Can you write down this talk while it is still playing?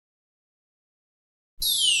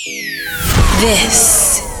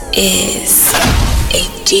This is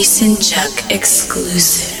a Jason Chuck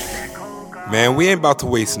exclusive. Man, we ain't about to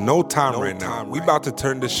waste no time right now. We about to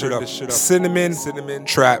turn this shit up. Cinnamon,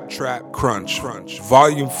 Trap, Crunch.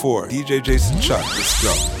 Volume 4. DJ Jason Chuck. Let's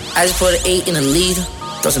go. I just put an 8 in a liter.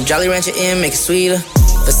 Throw some Jolly Rancher in, make it sweeter.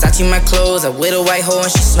 Versace my clothes, I with a white hoe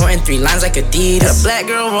and she snorting 3 lines like Adidas. Got a black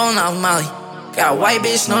girl rolling off Molly. Got a white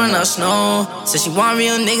bitch snoring up snow. Said she want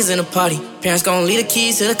real niggas in the party. Parents gon' leave the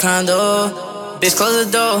keys to the condo. Bitch, close the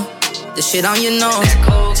door. This shit on your nose.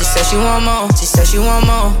 She said she want more. She said she want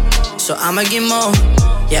more. So I'ma get more.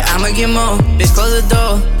 Yeah, I'ma get more. Bitch, close the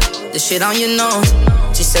door. This shit on your nose.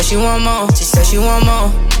 She said she want more. She said she want more.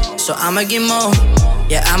 So I'ma get more.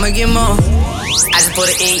 Yeah, I'ma get more. I just put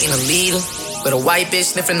an 8 in a liter. With a white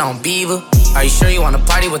bitch sniffing on Beaver. Are you sure you wanna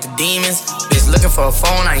party with the demons? Bitch looking for a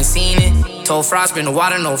phone, I ain't seen it. Told Frost, been the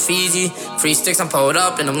water, no Fiji. Free sticks, I'm pulled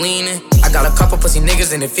up and I'm leaning. I got a couple pussy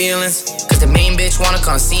niggas in their feelings. Cause the main bitch wanna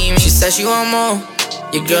come see me. She said she want more.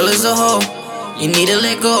 Your girl is a hoe. You need to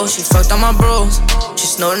let go. She fucked on my bros. She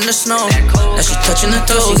snorting the snow. Now she touching the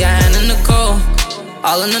toes. She got hand in the cold.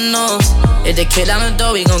 All in the nose. If they kick down the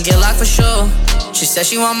door, we gon' get locked for sure. She said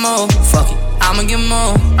she want more. Fuck it. I'ma get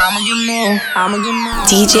more. I'ma get more. I'ma get more.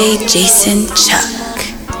 DJ Jason Chuck.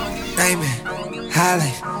 Nightmare, high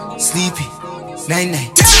life, sleepy,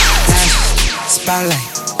 night-night, spotlight,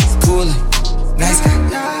 cooler, nice guy,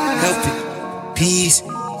 help it, peace,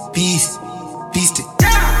 beast it,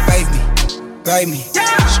 bite me,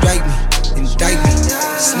 strike me, indict me,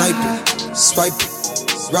 snipe it, swipe it,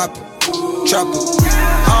 rap it, trap it.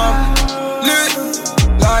 I'm lit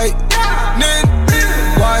like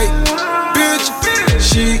white bitch,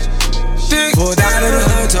 she thick. Pulled out of the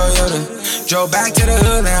hood, Toyota. Drove back to the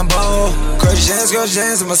hood, Lambo. Crush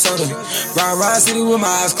jams in my soda. Ride city with my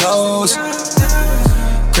eyes closed.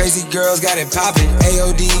 Crazy girls got it poppin'.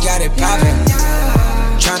 AOD got it poppin'.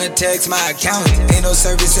 Tryna text my accountant. Ain't no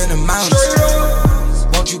service in the mountains.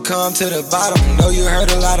 Won't you come to the bottom? Know you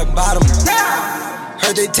heard a lot about them.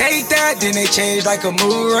 Heard they take that, then they change like a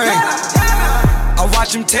mood ring. I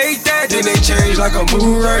watch them take that, then they change like a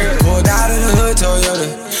mood ring. Pulled out of the hood,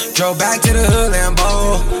 Toyota. Drove back to the hood,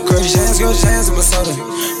 Lambo. Crush jams in my soda.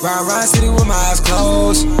 Ride city with my eyes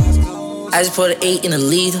closed. I just put an 8 in a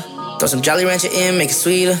liter. Throw some Jolly Rancher in, make it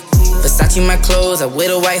sweeter. Versace my clothes, I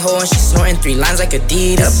with a white hoe and she snorting 3 lines like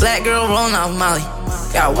Adidas. Got a black girl rolling off Molly.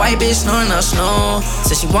 Got a white bitch snoring up snow.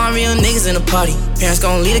 Said she want real niggas in the party. Parents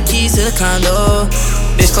gon' leave the keys to the condo.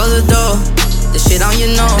 Bitch, close the door. This shit on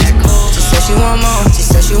your nose. She said she want more. She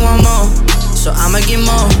said she want more. So I'ma get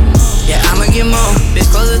more. Yeah, I'ma get more. Bitch,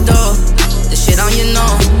 close the door. This shit on your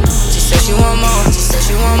nose. She said she want more. She said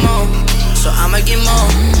she want more. So I'ma get more.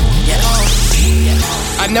 Yeah,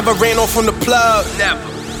 I never ran off from the plug. Never.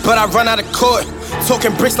 But I run out of court.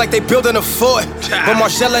 Talking bricks like they building a fort. But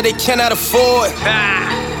Marcella they cannot afford.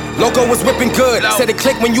 Loco was whipping good. Said it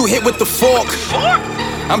click when you hit with the fork.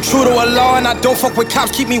 I'm true to Allah and I don't fuck with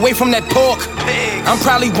cops. Keep me away from that pork. I'm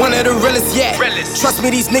probably one of the realest yet. Trust me,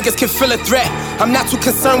 these niggas can feel a threat. I'm not too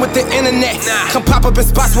concerned with the internet. Come pop up in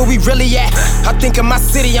spots where we really at. I think in my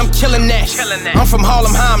city, I'm killing that. I'm from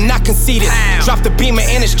Harlem High, I'm not conceited. Drop the Beamer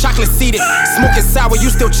and it's chocolate seeded. Smoking sour, you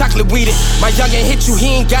still chocolate weeded. My youngin' hit you,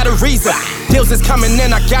 he ain't got a reason. Deals is coming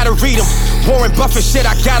in, I gotta read them. Warren Buffett shit,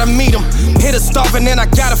 I gotta meet him. Hit a starving and I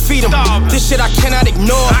gotta feed him. This shit I cannot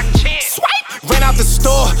ignore. Swipe! Ran out the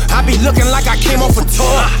store, I be looking like I came off a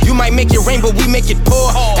tour. You might make it rain, but we make it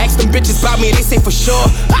pour. Ask them bitches about me, they say for sure.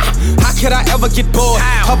 How could I ever get bored?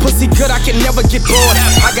 Her pussy good, I can never get bored.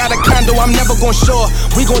 I got a condo, I'm never gon' shore.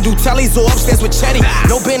 We gon' do tellies or upstairs with Chetty.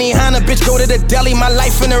 No Benny Hanna, bitch, go to the deli. My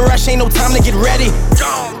life in a rush, ain't no time to get ready.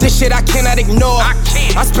 This shit I cannot ignore.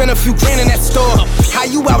 I spent a few grand in that store. How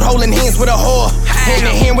you out holding hands with a whore? Hand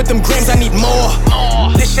in hand with them grams, I need more.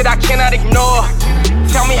 This shit I cannot ignore.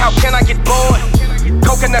 Tell me how can I get bored?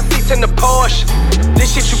 Coconut seats in the Porsche.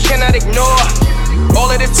 This shit you cannot ignore.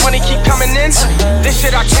 All of this money keep coming in. This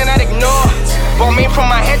shit I cannot ignore. Bought me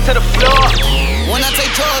from my head to the floor. When I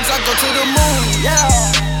take drugs, I go to the moon. Yeah,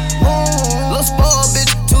 moon. Little spoiled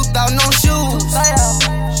bitch, 2,000 on shoes.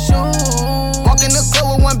 Walk in the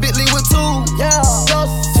club with 1 Bentley with 2. Yeah,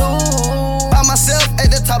 just 2. By myself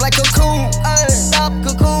at the top like a cocoon. Stop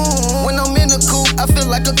cocoon. When I'm in the coop, I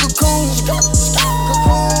feel like a cocoon.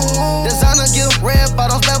 Designer gift, red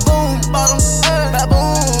bottoms, baboon.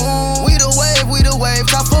 Baboon. We the wave,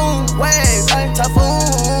 typhoon. Wave, typhoon.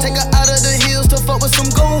 Take her out of the hills to fuck with some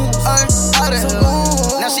goons. Out of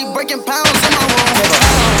here. Now she breaking pounds in my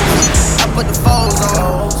room. I put the foes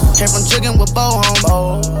on. Came from jigging with bow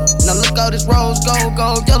home. Now look all this rose,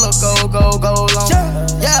 gold, yellow, gold long.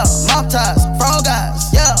 Yeah, mop ties, frog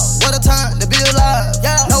eyes. Yeah,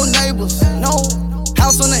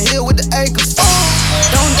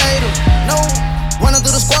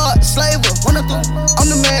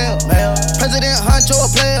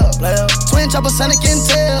 Twin chopper, Sonic and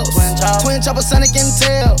tails. Twin chopper, Sonic and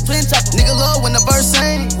tails. Nigga love when the verse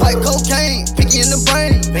sing. White cocaine, picky in the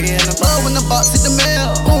brain. Love when the box hit the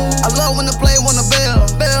mail. I love when the play on the bell.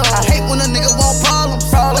 I hate when a nigga want problems,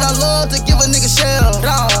 but I love to give a nigga shell.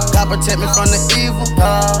 God protect me from the evil.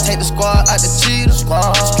 Take the squad out the cheaters.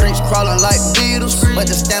 Streets crawling like beetles, but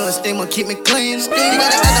the stainless steamer keep me clean. You got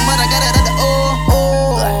it at the mud, I got it at the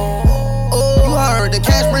you heard the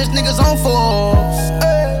cash rich niggas on Forbes.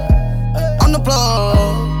 On the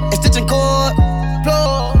plug, it's stitching cord.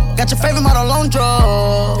 Plug, got your favorite model on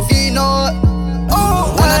drugs. If you ain't know it,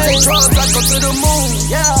 when I take drugs, I go to the moon.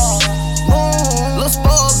 Yeah, moon. Little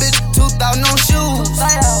spoiled bitch, 2,000 on shoes.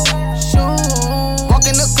 Walk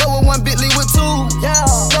in the club with one Bentley with two. Yeah,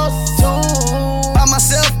 by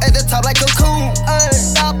myself at the top like a cocoon.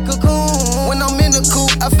 Stop cocoon. When I'm in the coop,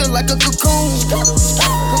 I feel like a cocoon.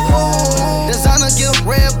 Designer gift,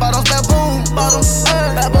 red bottles, baboon.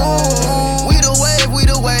 Baboon. We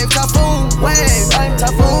the wave, typhoon.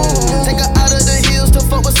 Typhoon. Take her out of the hills to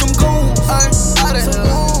fuck with some goons. Out of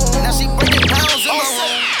now she breaking pounds in my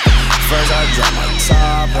room. First I drop my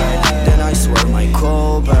top, ay. Then I swerve my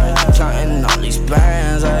cold, counting all these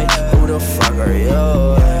bands, ay. Who the fuck are you,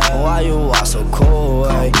 ay? Why you walk so cool,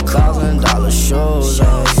 ay? $1,000 shows,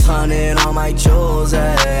 ay. 100 on my jewels,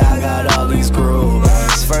 ay. I got all these grooves.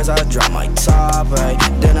 First I drop my top, ay.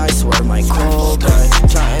 Then I swerve my cold, ay.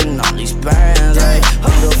 Counting all these bands, ay.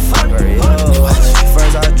 Who the fuck are you, ay?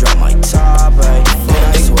 First I drop my top, ay. Then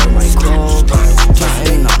I swerve my cold, ay.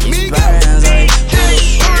 Counting all these bands, ay.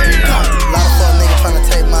 Lot of fuck niggas tryna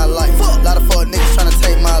take my life. Lot of fuck niggas tryna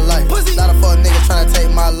take my life. Lot of fuck niggas tryna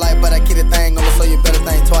take my life, but I keep the thing on me, so you better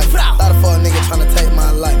think twice. Lot of fuck niggas tryna take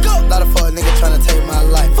my life. Lot of fuck niggas tryna take my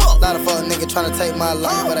life. Lot of fuck niggas tryna take my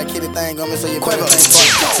life, but I keep the thing on me, so you better think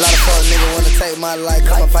twice. Lot of fuck niggas wanna take my life.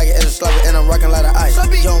 Cause my pocket is a slugger and I'm rockin' like an ice.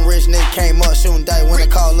 Young rich nigga came up shooting dice. When I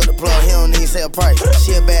call up the plug, he don't need say a price.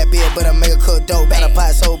 She a bad bitch, but I make her cook dope. Got a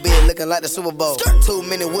pot so big, looking like the Super Bowl. Too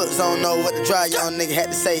many whips, I don't know what to try. Young nigga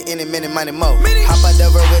had to say any minute, money more. Hop out the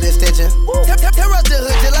verb with extension. Tear up the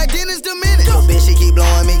hood just like Dennis the Minute. Bitch, she keep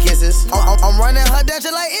blowing me kisses. I'm running her down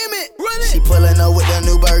just like Emmett. She pulling up with the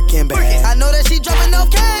new Birkin bag. I know that she dropping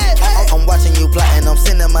off cash. I'm watching you plotting. I'm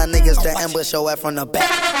sending my niggas to ambush your ass from the back.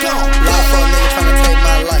 Lot of fuck niggas tryna take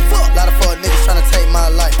my life. Lot of fuck niggas tryna take my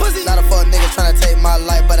life. Lot of fuck niggas tryna take my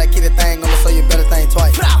life, but I keep the thing on me, so you better think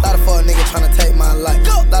twice. Lot of fuck niggas tryna take my life.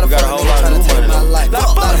 Lot of fuck niggas tryna take my life. Lot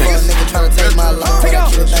of fuck niggas tryna take my life, but I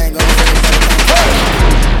keep the thing on me, so you better think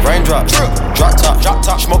twice. Raindrop, drop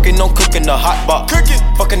top, smoking, no cooking the hot box.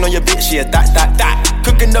 Fucking on your bitch, yeah, that.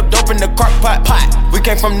 Cooking up dope in the crock pot. We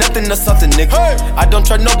came from nothing to something, nigga. I don't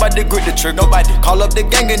try nobody, grip the trick. Nobody call up the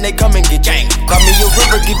gang and they come and get gang. Call me a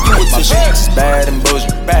river, give you a tissue. Bad and bullshit,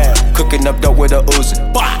 bad. Cooking up dope with a Uzi.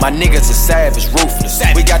 My niggas are savage, ruthless.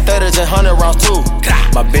 We got 30s and 100 rounds too.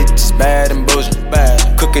 My bitch is bad and bullshit,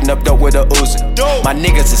 bad. Cooking up dope with a Uzi. My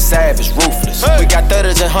niggas are savage, ruthless. We got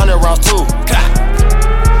 30s and 100 rounds too.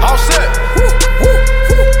 All set.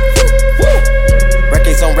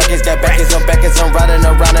 Records on records, got backers on backers. I'm riding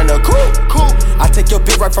around in a coupe. I take your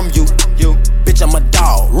bitch right from you. Bitch, I'm a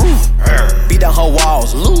dog. Beat down her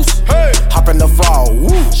walls, loose. Hop in the fall.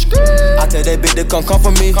 I tell that bitch to come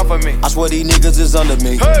for me. I swear these niggas is under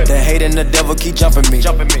me. The hate and the devil keep jumping me.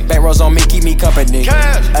 Back rows on me, keep me company.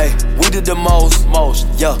 Hey, we did the most.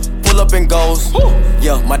 Yeah. Pull up and goes.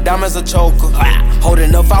 Yeah, my diamonds a choker.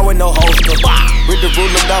 Holding up fire with no holster. With the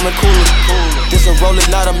ruler, diamond cooler. This a roller,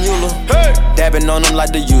 not a mule. Dabbing on them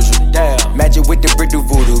like the usual. Magic with the brick do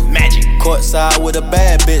voodoo. Magic. Courtside with a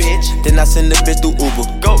bad bitch. Then I send the bitch through Uber.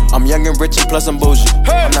 Go. I'm young and rich and plus I'm bougie.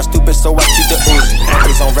 I'm not stupid, so I keep the Uzi.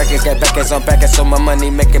 Records on records, got backers on backers, so my money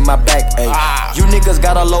making my back ache. You niggas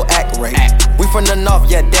got a low act rate. We from the north,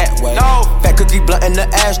 yeah, that way. Fat cookie blunt in the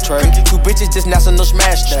ashtray. Two bitches just national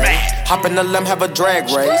smash day. Hop in the limb, have a drag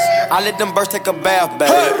race. I let them birds take a bath,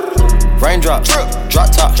 babe. Raindrop,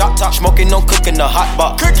 drop top, smoking, no cooking the hot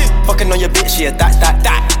box. Fucking on your bitch, yeah,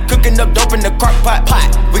 that. Cooking up dope in the crock pot.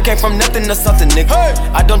 We came from nothing to something, nigga.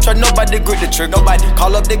 I don't try nobody, grip the trick. Nobody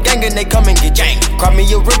call up the gang and they come and get gang. Cry me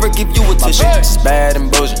a river, give you a tissue. It's bad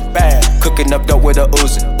and bullshit, bad. Cooking up dope with a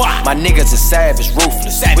Uzi. My niggas is savage,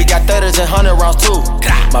 ruthless. We got 30s and 100 rounds too.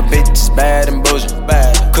 My bitch is bad and bullshit,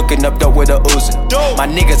 bad. Cooking up dope with a Uzi. My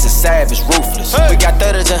niggas is savage, ruthless. We got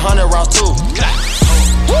 30s and 100 rounds too.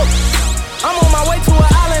 I'm on my way to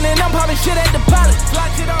an island and I'm popping shit at the pilot.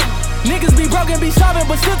 Niggas be broken, be starving,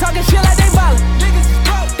 but still talking shit like they violent.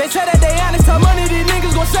 They say that they honest, how money these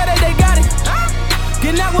niggas gon' say that they got it.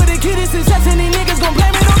 Getting out with the kid is success and these niggas gon'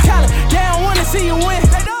 blame it on talent. They don't wanna see you win,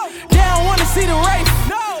 they don't wanna see the race.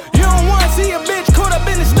 You don't wanna see a bitch caught up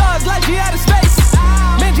in the stars like she out of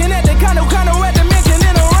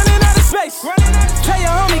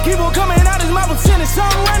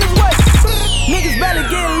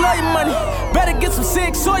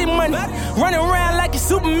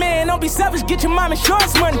mom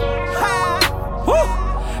insurance money. Woo.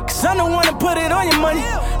 Cause I'm the one to put it on your money.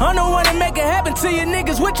 I'm the one to make it happen to you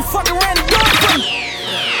niggas. What you fucking ran the door for me?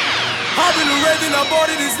 I've been a raving, I bought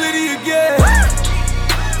it, it's Liddy again.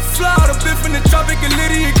 Fly out a bit from the tropic and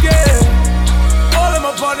Liddy again. All of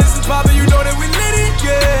my partners is poppin', you know that we Liddy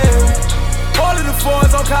again. All of the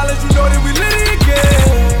fours on college, you know that we Liddy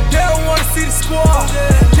again. They don't wanna see the squad,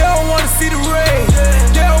 they don't wanna see the rain.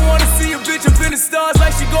 They don't wanna see a bitch up in the stars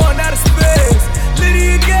like she going out of space.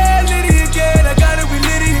 Liddy again, I got it, we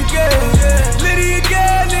Liddy again. Liddy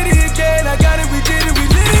again, I got it, we did it, we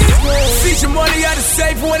Liddy again. See your money out the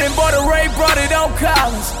safe, went and bought a Ray, brought it on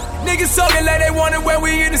college. Niggas talking like they want it when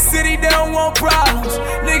we in the city, they don't want problems.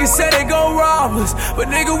 Niggas say they gon' rob us, but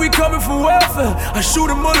nigga, we coming for welfare. I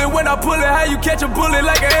shoot a bullet when I pull it, how you catch a bullet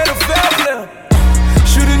like an NFL player?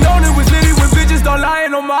 Should've known it was Liddy when bitches don't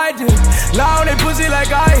lying on my dick. Lie on they pussy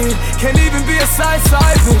like I hit, can't even be a side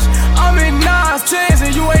bitch. I'm in 9s, 10s,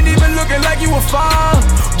 and you ain't even looking like you a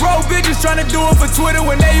 5. Bro, bitches tryna do it for Twitter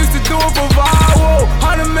when they used to do it for viral.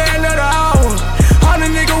 I'm the man of the hour, I'm the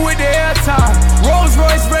nigga with the airtime. Rolls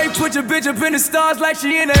Royce Ray, put your bitch up in the stars like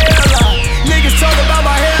she in the airline. Niggas talk about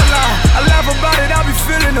my hairline, I laugh about it, I be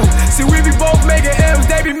feeling them. See, we be both making M's,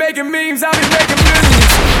 they be making memes, I be making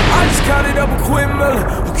millions. I just counted up a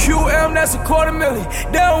 $250,000, a QM, that's a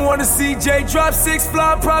 $250,000. They don't wanna see Jay drop 6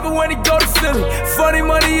 flying private when he go to Philly. Funny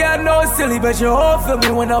money, yeah, I know it's silly, but your whole feel me.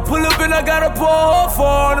 When I pull up and I got a pour hole for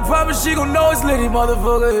her, I promise she gon' know it's Liddy,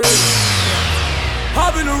 motherfucker.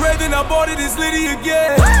 I've been a raving, I bought it, it's Liddy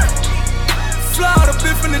again. Fly out a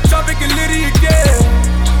bit from the tropic and Liddy again.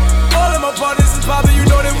 All of my partners is poppin', you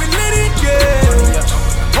know that we Liddy again.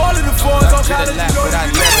 All of the fours on college, you know that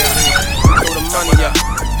we Liddy again. Throw the money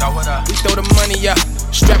up, we throw the money up.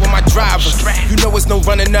 Strap with my driver, you know it's no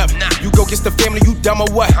running up. You go get the family, you dumb or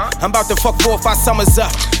what? I'm about to fuck 4 or 5 summers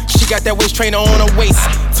up. She got that waist trainer on her waist.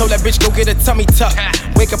 Told that bitch go get a tummy tuck.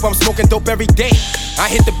 Wake up, I'm smoking dope every day. I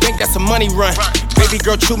hit the bank, that's a money run. Baby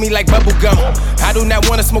girl chew me like bubble gum. I do not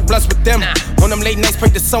wanna smoke blunts with them. On them late nights, pray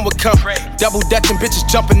the sun would come. Double dutching bitches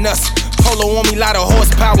jumping us. Polo on me, lot of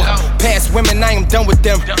horsepower. Past women, I am done with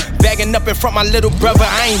them. Bagging up in front my little brother.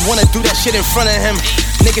 I ain't wanna do that shit in front of him.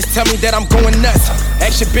 Niggas tell me that I'm going nuts.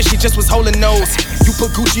 Ask your bitch, she just was holding nose. You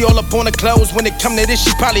put Gucci all up on her clothes. When it come to this,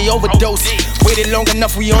 she probably overdosed. Waited long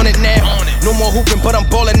enough, we on it now. No more hooping, but I'm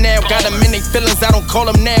ballin' now. Got them in they feelings, I don't call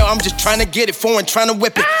them now. I'm just trying to get it foreign, trying to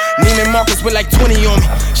whip it. Neiman Marcus with like 20 on me.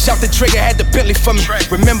 Shout the trigger, had the Bentley for me.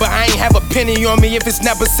 Remember, I ain't have a penny on me. If it's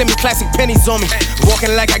never send me classic pennies on me.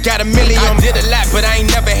 Walking like I got a million on me. I did a lot, but I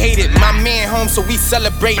ain't never hated. My man home, so we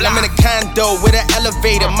celebrate. I'm in a condo with an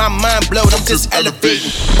elevator. My mind blowed, I'm just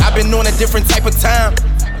elevating. I've been on a different type of time.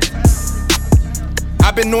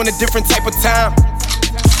 I've been on a different type of time.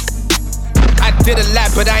 I did a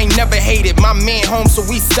lot, but I ain't never hated. My man home, so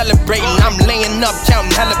we celebrating. I'm laying up,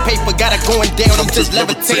 counting hella paper. Got it going down, I'm just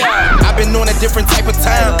levitating. I've been on a different type of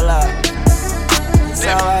time.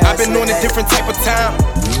 I've been on a different type of time.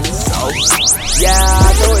 Yeah,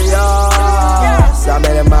 I told y'all, so I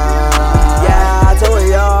made it mine. Yeah, I told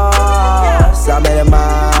y'all, so I made it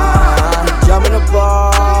mine. Jump in the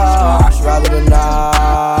Porsche, rather than not.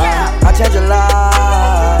 I changed your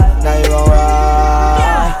life, now you gon'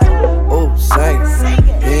 ride. Oh, sing it,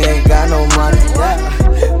 he ain't got no money,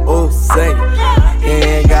 yeah. Oh, sing it, he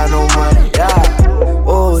ain't got no money, yeah.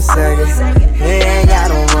 Oh, sing it, he ain't got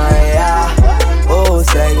no money, yeah. Oh,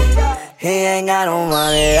 sing it, he ain't got no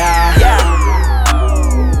money, yeah.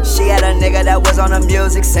 She had a nigga that was on the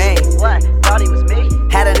music scene. What? Thought he was me?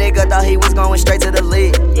 Had a nigga, thought he was going straight to the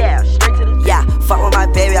league. Yeah, straight to the league. Yeah, fuck with my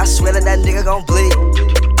baby, I swear that nigga gon' bleed.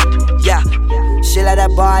 Yeah, she let that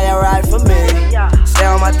boy ride for me. Stay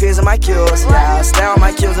on my P's and my Q's, yeah. Stay on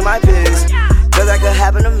my Q's and my P's. Cause that could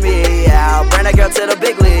happen to me, yeah. I'll bring that girl to the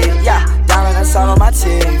big league, yeah. Diamond that's all on my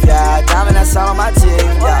teeth, yeah. Diamond that's all on my teeth,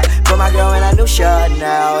 yeah. Put my girl in a new shirt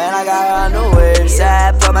now, and I got her a new wig.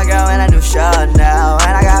 Said put my girl in a new shirt now,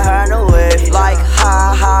 and I got her a new wig. Like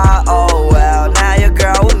ha ha, oh well, now your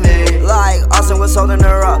girl with me. Like Austin was holding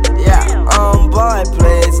her up, yeah. Boy,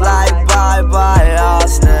 please, like bye bye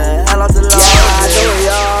Austin. Hello to the Lord. Yeah, I told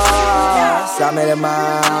y'all, so I made it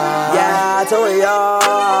mine. Yeah, I told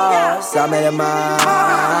y'all, so I made it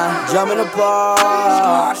mine. Jump in the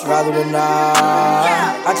Porsche, rather than not.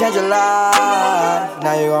 I changed your life,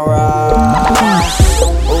 now you gon' ride.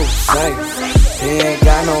 Oh, sing it, he ain't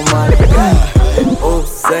got no money, yeah. Oh,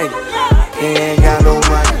 sing it, he ain't got no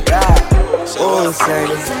money, yeah. Oh, sing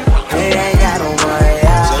it, he ain't got no money,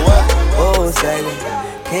 yeah. Oh, sing it,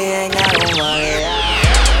 he ain't got no money, yeah.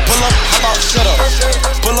 Pull up, hop out, shut up.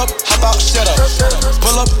 Pull up, hop out, shut up.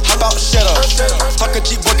 Pull up, hop out, shut up. Fuck a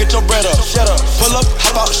cheap boy, get your bread up. Shut up.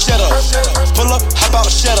 out,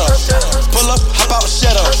 shut up. Pull up, hop out,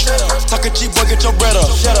 shut up. Talkin' cheap, boy, get your bread up.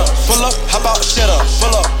 Pull up, hop out, shut up.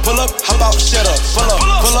 Pull up, hop out, shut up. Pull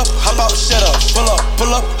up, hop out, shut up. Pull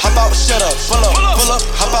up, hop out, shut up. Pull up,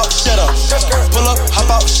 hop out, shut up. Pull up, hop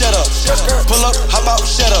out, shut up. Pull up, hop out,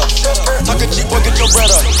 shut up. Talkin' cheap, boy, get your bread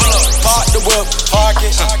up. Park the whip, park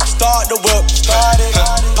it. Start the whip, start it.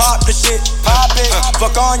 Pop the shit, pop it.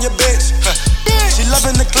 Fuck on your bitch. She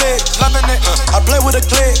loving the click, loving it. I play with a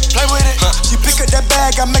click, play with it. She pick up that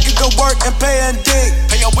bag, I make it go work and pay and dig.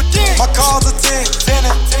 Pay up with dick. My car's a 10,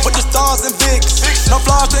 with the stars and Vicks. No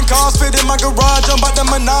flaws and cars fit in my garage, I'm about to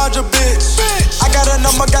menage a bitch. I got a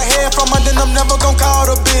number, got hair from her, then I'm never gon' call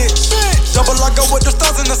the bitch. Double I go with the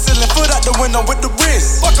stars in the ceiling, foot out the window with the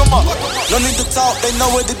wrist. Fuck 'em up. No need to talk, they know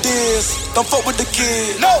what it is. Don't fuck with the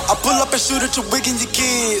kids. No. I pull up and shoot at your wig and your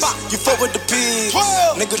kids. You fuck with the pigs.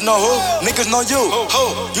 Niggas know who, niggas know you.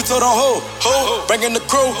 You told on who? Bringing the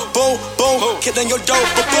crew, boom, boom. Killing your dope,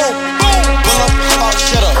 boom, boom. Pull up, hop out,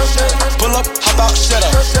 shut up. Pull up, hop out, shut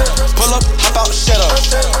up. Pull up, hop out, shut up.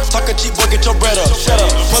 Talkin' cheap, boy, get your bread up.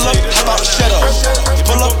 Pull up, hop out, shut up.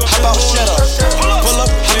 Pull up, hop out, shut up. Pull up,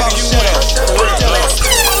 hop out, shut up.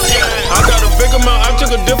 I got a big amount, I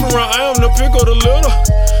took a different route. I am the pick of the little.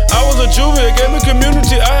 I was a juvie, it gave me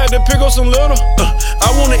community, I had to pick up some little.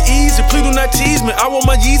 I want it easy, please do not tease me. I want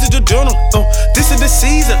my Yeezy to dinner. This is the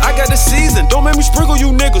season, I got the season. Don't make me sprinkle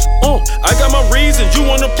you niggas. I got my reason, you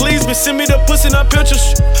wanna please me. Send me the pussy, not pictures.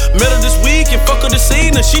 Met her this week and fuck her this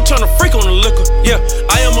evening. She tryna freak on the liquor. Yeah,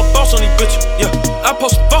 I am a boss on these bitches. Yeah, I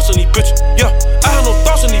post some boss on these bitches. Yeah, I have no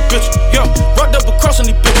thoughts on these bitches. Yeah, rocked up across on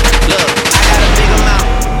these bitches. Look, I got a big amount.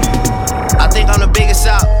 I think I'm the biggest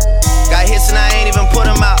out. Got hits and I ain't even put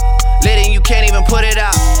them out. Lit and you can't even put it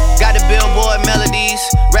out. Got the billboard melodies,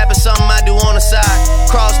 rapping something I do on the side.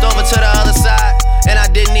 Crossed over to the other side, and I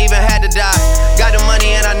didn't even have to die. Got the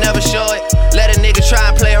money and I never show it. Let a nigga try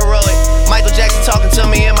and play heroic. Michael Jackson talking to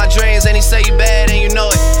me in my dreams, and he say you bad and you know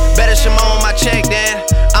it. Better Shimon my check then.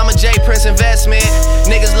 I'm a J Prince investment.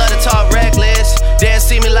 Niggas love to talk reckless. They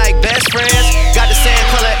see me like best friends. Got the same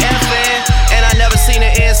color FN, and I never seen the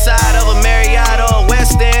inside of a Marriott or a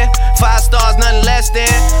West End. 5 stars, nothing less than.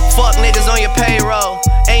 Fuck niggas on your payroll,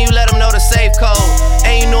 and you let them know the safe code.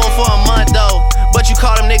 And you knew them for a month though, but you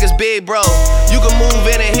call them niggas big bro. You can move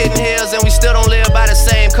in and hitting hills, and we still don't live by the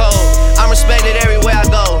same code. I'm respected everywhere I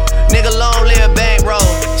go. Nigga long live bankroll.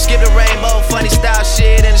 Skip the rainbow, funny style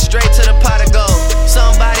shit, and straight to the pot of gold.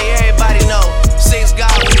 Somebody, everybody know. 6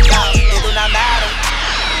 God, we got it. It do not matter.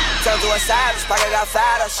 Turn to a savage, pocket got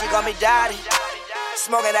fatter. She call me daddy.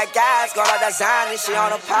 Smoking that gas, got all that Zany, she on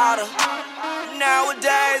a powder.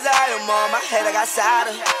 Nowadays I am on my head, I got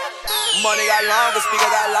sadder. Money got longer, speaker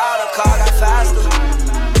got louder, car got faster.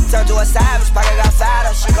 Turn to a savage, pocket got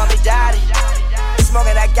fatter, she call me daddy.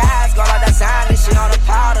 Smoking that gas, got all that Zany, she on a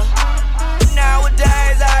powder.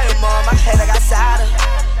 Nowadays I am on my head, I got sadder.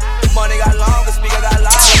 Money got longer, speaker got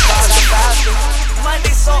louder, car got faster. Money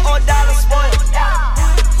so old, dollar spoiled.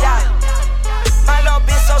 Yeah, my little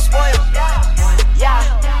bitch so spoiled. Yeah,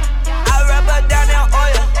 I rub her down in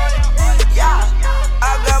oil. Yeah,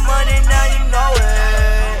 I got money now, you know it.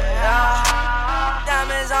 Yeah,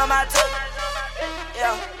 diamonds on my tooth.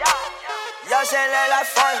 Yeah, your shit look like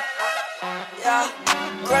fire. Yeah,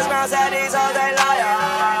 Chris Brown said these hoes ain't loyal.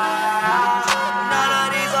 None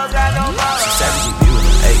of these hoes got no power. She savage, you be with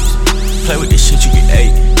them apes. Play with this shit, you get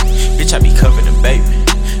ate. Bitch, I be covered in baby.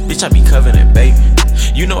 Bitch, I be covered in baby.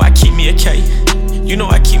 You know I keep me a K. You know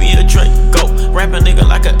I keep me a Drake. Go, rap a nigga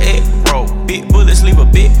like a egg roll. Big bullets leave a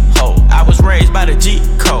big hole. I was raised by the G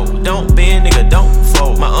code. Don't bend, nigga, don't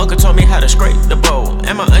fold. My uncle told me how to scrape the bowl.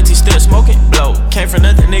 And my auntie still smoking blow. Came from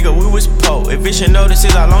nothing, nigga, we was po. Eviction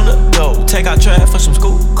notices all on the door. Take out trash for some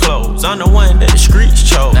school clothes. I'm the one that the streets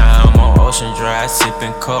chose. Now I'm on Ocean Drive,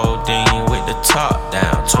 sipping codeine with the top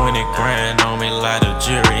down. 20 grand on me, like a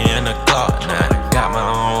jury and a Glock 9. Got my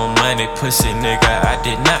own money, pussy nigga, I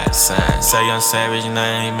did not sign. Say I'm Savage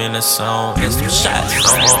name in the song, and some shots.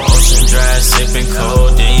 I'm on Ocean Drive, sipping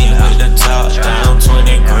codeine with the top down.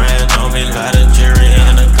 20 grand on me, lot of jury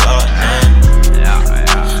and a Glock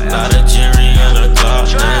 9. Lot of jury and a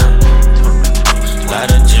Glock 9.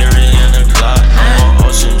 Lot of jury and a Glock 9. I'm on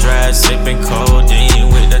Ocean Drive, sipping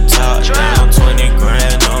codeine with the top down. 20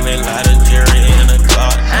 grand on me, lot of jury and a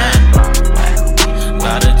Glock 9.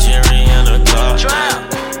 Lot of jury and a Glock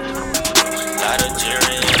 9. Lot of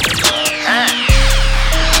jury and a Glock 9.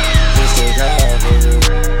 Just take half of it.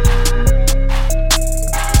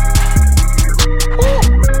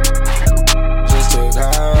 Just take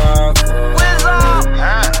half of it.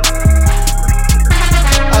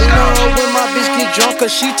 I love when my bitch get drunk,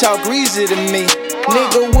 cause she talk greasy to me.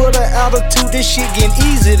 Nigga with an attitude, this shit getting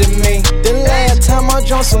easy to me. The last time I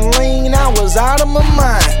drank some lean, I was out of my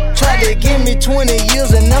mind. Tried to give me 20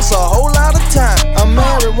 years and that's a whole lot of time. A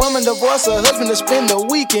married woman divorced her husband to spend the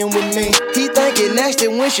weekend with me. He think it nasty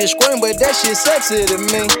when she scream, but that shit sexy to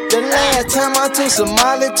me. The last time I took some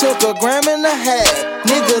Molly, took a gram and a half.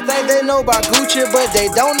 Niggas think they know about Gucci, but they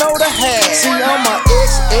don't know the half. See, I'm a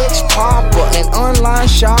XX popper, an online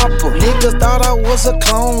shopper. Niggas thought I was a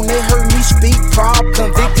clone, they heard me speak prop.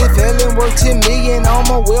 Convicted felon, worth 10 million, I'm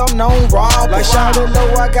a well-known robber. Like Shawty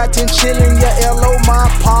Low, I got 10 chillin', yeah, LO my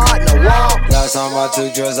partner, walk. Last time I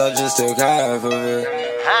took drugs, I just took half of it.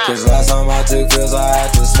 Cause last time I took pills, I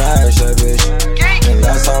had to smash that bitch. And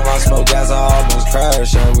last time I smoked gas, I almost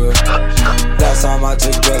crashed that whip. Last time I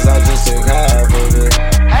took drugs, I just took half of it.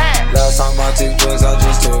 Last time I took drugs, I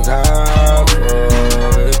just took half of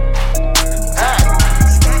it.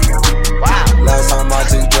 Last time I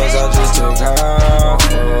took drugs, I just took half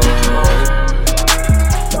of it.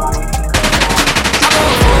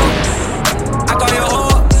 I call your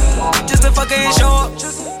whore, just to fucking show up.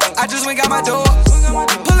 I just went got my door,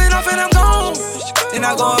 pulling off and I'm gone. Then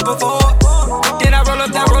I go up before, then I roll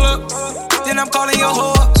up, then I'm calling your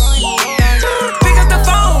whore. Pick up the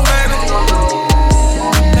phone, baby.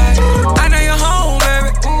 I know you're home, baby.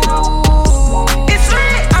 It's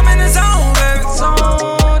lit, I'm in the zone, baby.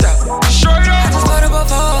 Straight up, I just put up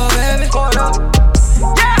before, baby.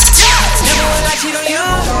 Yeah. Never would I cheat on you,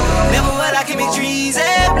 never would I commit treason.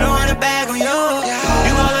 Blowing a bag on you,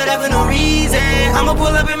 you all of that for no reason. I'ma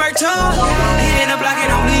pull up in my toe, hitting the block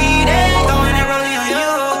and I'm bleeding, throwing that rolling on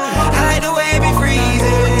you. I like the way it be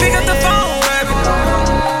freezing. Pick up the phone, baby.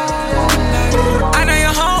 I know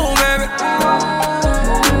you're home, baby.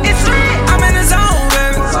 It's lit, I'm in the zone,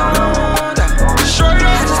 baby. Straight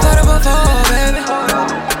up, I just thought about fall, baby.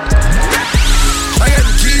 I got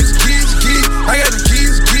the keys. I got the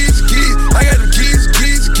keys. I got the keys.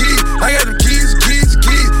 I got the keys.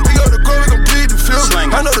 We go to go, we gon' bleed the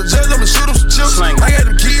film. I know the judge, I'ma shoot him some chips. I got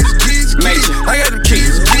them keys. I got them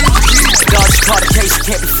keys. Dodge, you caught a case, you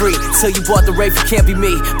can't be free. Till you bought the Wraith, you can't be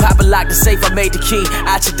me. Papa locked the safe, I made the key.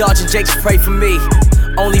 Out your Dodge and Jakes, pray for me.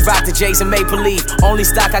 Only rock the J's and Maple Leaf. Only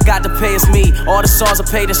stock I got to pay is me. All the songs are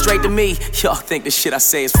paid and straight to me. Y'all think the shit I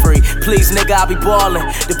say is free. Please, nigga, I be ballin'.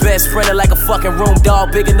 The best printer like a fucking room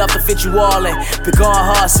dog, big enough to fit you all in. Been going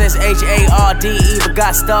hard since HARD even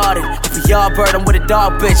got started. If a Yardbird, I'm with a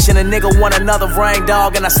dog bitch. And a nigga want another ring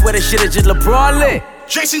dog. And I swear this shit is just LeBron lit.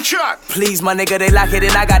 Jason Chuck. Please, my nigga, they lock it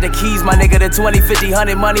and I got the keys, my nigga. The 20, 50,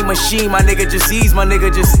 100 money machine, my nigga, just ease, my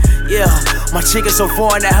nigga, just, yeah. My chick is so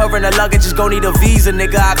foreign that her and the luggage just gon' need a visa,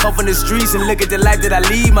 nigga. I come from the streets and look at the life that I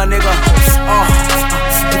lead, my nigga.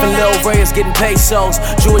 Even Lil Ray is getting pesos.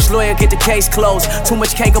 Jewish lawyer get the case closed. Too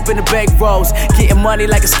much cake up in the bank rolls. Getting money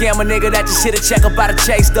like a scammer, nigga, that just hit a check up out of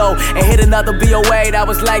Chase, though. And hit another BOA that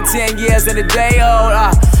was like 10 years in a day old.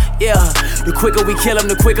 Yeah, the quicker we kill him,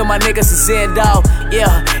 the quicker my niggas is in, dawg.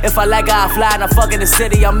 Yeah, if I like how I fly and I fuck in the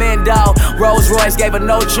city, I'm in, dawg. Rolls Royce gave her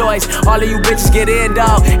no choice. All of you bitches get in,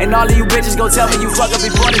 dawg. And all of you bitches go tell me you fuck up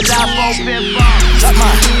before the top phone pin fall.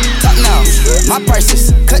 Top now, my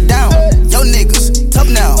prices cut down. Yo niggas,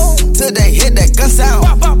 tough now. Till they hit that gun sound.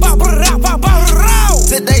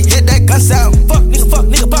 Till they hit that gun sound. Fuck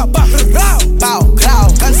nigga, bow,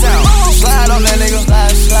 cloud, gun sound. Slide on that nigga,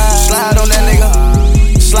 slide on that nigga.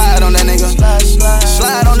 Slide on that nigga,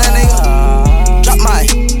 slide on that nigga. Drop my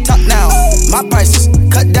top now, my prices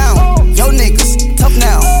cut down. Yo niggas, tough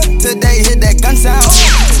now, today hit that gun sound.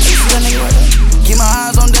 Keep my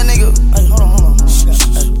eyes on that nigga. Hold on.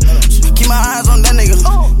 Keep my eyes on that nigga.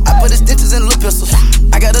 I put his stitches in little pistols.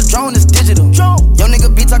 I got a drone, it's digital. Yo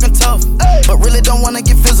nigga be talking tough, but really don't wanna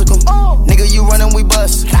get physical. Nigga, you running, we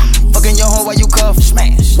bust. Fucking your hoe while you cuff.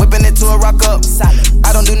 Whipping it to a rock up.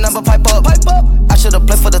 I don't do nothing but pipe up. I should've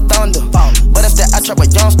played for the Thunder, but instead I trap a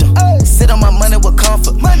youngster. Sit on my money with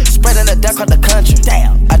comfort. Spreading the deck out the country.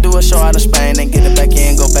 I do a show out of Spain, then get it back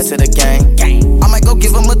in, go back to the gang. I might go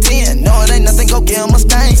give him a 10. No, it ain't nothing, go give him a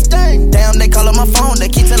stain. Damn, they callin' my phone, they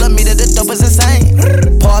keep telling me that the dope is insane.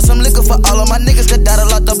 Pour some liquor for all of my niggas that died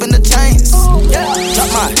locked up in the chains. Drop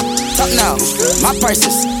my top now, my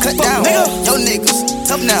prices cut down. Yo niggas,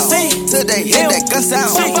 tough now. Till they hit that gun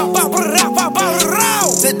sound.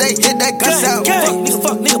 Till they hit that gun sound.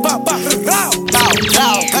 Fuck nigga, bow,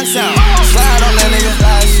 gun sound. Slide on that nigga,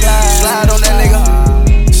 slide on that nigga.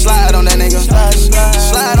 Slide on that nigga,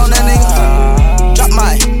 slide on that nigga. Drop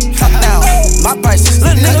my top now, my prices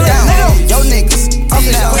cut down. Yo niggas, tough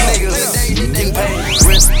now. Getting paid,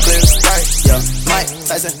 wrist clear, right, yeah. Mike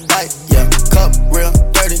Tyson, light, yeah. Cup real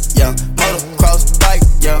dirty, yeah. Motocross bike,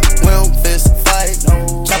 yeah. We don't fist fight,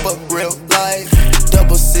 chopper real life.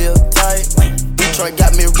 seal tight. Detroit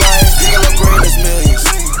got me right. Yellow green is millions.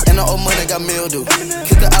 And the old money got mildew.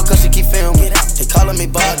 Kick her out cause she keep filming. They calling me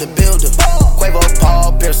Bob the Builder. Quavo,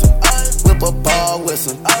 Paul Pearson. Whip a ball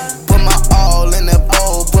whistle. Put my all in that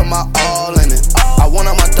bowl. Put my all in it. I want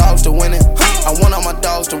all my dogs to win it. I want all my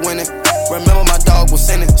dogs to win it. Remember my dog was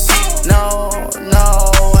sentenced. No,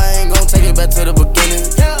 I ain't gon' take it back to the beginning.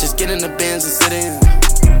 Just get in the Benz and sit in.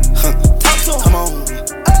 Come on.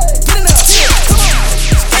 Get in there. Come on.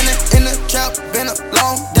 Standing in the trap, been a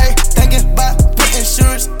long day. Thinking about putting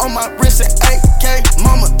insurance on my wrist and AK.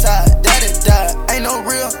 Mama tired, daddy died. Ain't no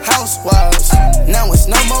real housewives. Now it's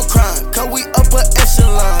no more crime, cause we upper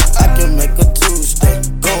echelon. I can make a Tuesday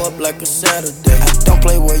go up like a Saturday. I don't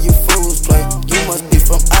play where you fools play. You must be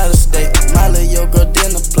from out of state. Miley, your girl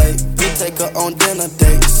dinner plate. We take her on dinner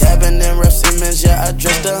dates. Sabbin and Ref Simmons, yeah, I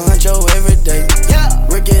dress the huncho every day. Yeah,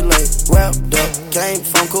 Ricky Lake, wrapped up, came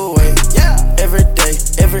from Kuwait. Yeah, every day,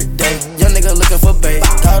 young nigga looking for bait.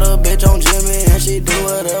 Caught a bitch on Jimmy and she do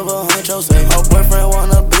whatever huncho say. Her boyfriend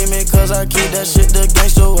wanna be me cause I keep that shit the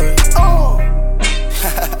gangsta way. Oh.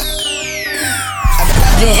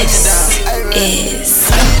 This is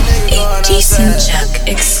a Jason Chuck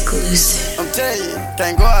exclusive. I'm telling you,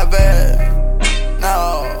 can't go out bad.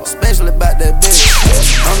 No, especially about that bitch.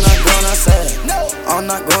 I'm not going outside. I'm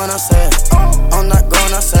not going outside. I'm not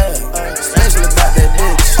going outside. Especially about that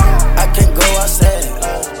bitch. I can't go outside.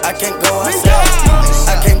 I can't go outside.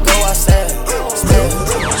 I can't go outside.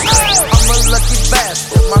 I'm a lucky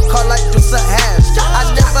bastard. My car like Deuce has. I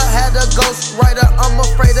never had a ghost rider. I'm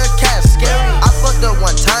afraid of cats. Scary. I fucked up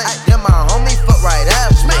one time. Then my homie fucked right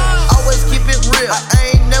after me. Always keep it real.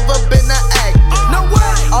 I ain't never been an actor. No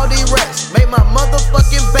way. All these racks make my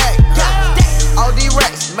motherfucking back hurt. All these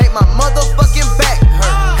racks make my motherfucking back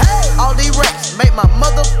hurt. All these racks make my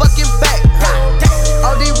motherfucking back hurt.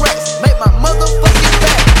 All these racks make my motherfucking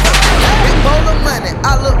back hurt. Big bowl of money,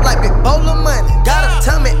 I look like big bowl of money. Got a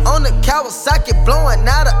tummy on the Kawasaki blowing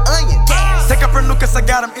out an onion. Take up for Lucas, I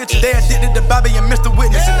got him itching. They addicted to Bobby and Mr.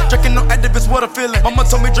 Witness. Drinking no activists, what a feeling. Mama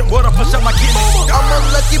told me drink water, push out my kidney. I'm a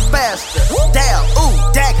lucky bastard. Damn, ooh,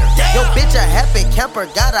 dagger. Yo, bitch, a happy camper.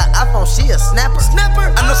 Got an iPhone, she a snapper.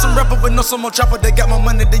 I know some rapper, but no some more chopper. They got more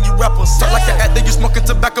money than you rappers. Talk like an actor, you smoking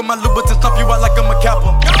tobacco. My Louboutin stomp you out like I'm a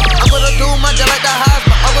capper. I'm gonna do my job like the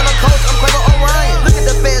Heisman. I'm gonna coach, I'm Quavo Orion. Look at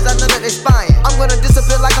the feds, I know that they spying. I'm gonna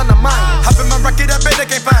disappear like on the mine. Hop in my rocket, I bet they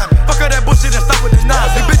can't find me. Fuck all that bullshit and stop with this nine.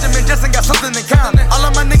 Big Benjamin Jackson got something in common. All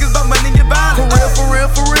of my niggas about money and violence. For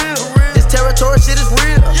real. This territory shit is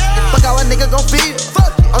real. Fuck how a nigga gon' feel.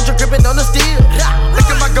 I'm just gripping on the steel. Look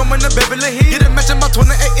at my gun when the Beverly Hills. Get a match in my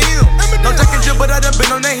 28 AM. No Jack and Jill, but I done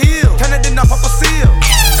been on that hill. Kinda did not pop a seal.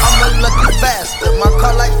 I'm a lucky bastard. My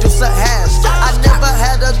car like Deuce has. I never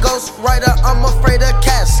had a ghost rider. I'm afraid of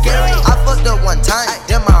cats. Scary. I fucked up one time.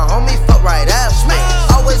 Then my homie fucked right after me.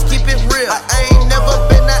 Always keep it real. I ain't never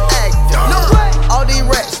been an actor. No way. All these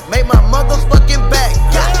racks make my motherfucking back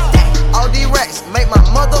hurt. All these racks make my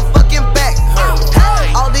motherfucking back hurt.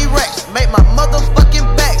 All these racks make my motherfucking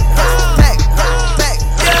back hurt. Back.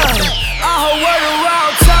 Yeah, I heard word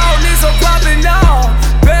around town, niggas are popping now.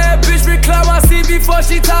 Bad bitch recline my seat before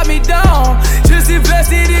she top me down. Just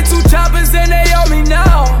invested in 2 choppers and they owe me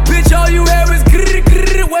now. Bitch, all you hear is grrr,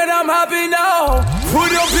 grrr when I'm hopping out.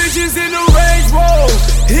 Put them bitches in the Range Rover.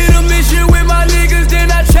 Hit a mission with my niggas,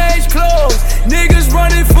 then I change clothes. Niggas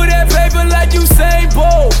running for that paper like Usain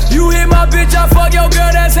Bolt. You hit my bitch, I fuck your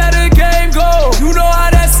girl, that's how the game go. You know how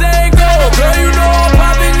that saying go. Girl, you know I'm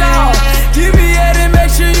popping now. Give me head and make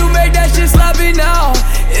sure you make that shit sloppy now.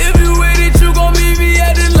 If you with it, you gon' meet me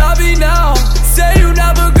at the lobby now. Say you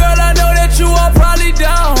not, but girl, I know that you are probably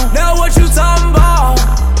down. Now what you talking about?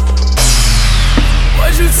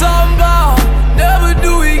 What you talking about? Never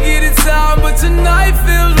do we get it time, but tonight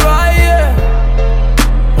feels right, yeah.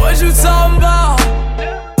 What you talking about?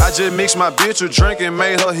 I just mixed my bitch a drink and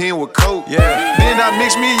made her hen with coke. Yeah. Then I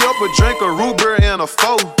mixed me up a drink, a root beer and a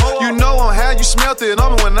foe. You know on how you smelt it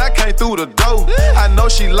on me when I came through the door. I know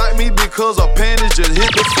she like me because her panties just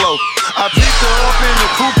hit the floor. I picked her up in the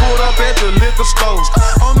coupe, pulled up at the liquor store.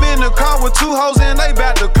 I'm in the car with 2 hoes and they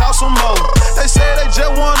bout to cost some more. They say they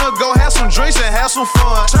just wanna go have some drinks and have some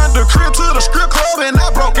fun. Turned the crib to the strip club and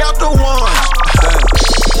I broke out the ones. Damn.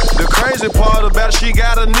 The crazy part about it, she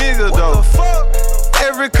got a nigga though.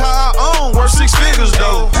 Every car I own worth 6 figures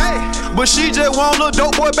though. But she just want a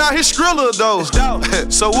dope boy about his Skrilla though.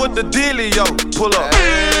 So what the dealio? Pull up.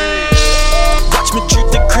 Watch me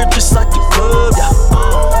treat the crib just like the club, yeah.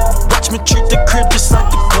 Watch me treat the crib just like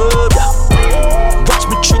the club, yeah. Watch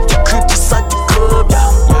me treat the crib just like the club, yeah.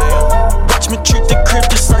 Watch me treat the crib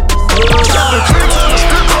just like the club,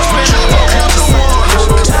 yeah.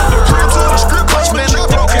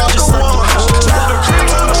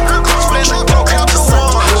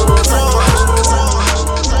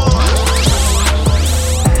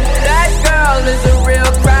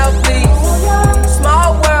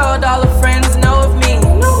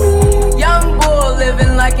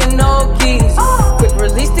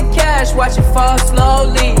 it fall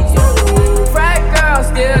slowly. Frat girl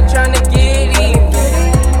still tryna get even.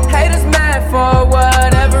 Haters mad for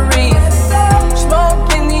whatever reason.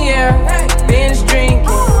 Smoke in the air, binge drinking.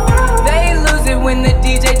 They lose it when the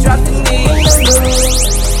DJ drops the knee.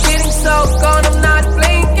 Getting so gone, I'm not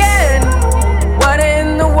blinking. What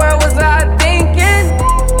in the world was I thinking?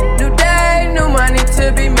 New day, new money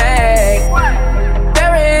to be made.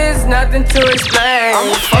 There is nothing to explain.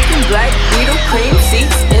 I'm a fucking black Beetle, cream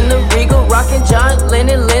seats in the Regal, rockin' John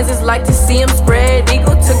Lennon lenses, like to see him spread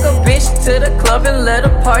eagle. Took a bitch to the club and let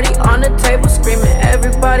her party on the table, screaming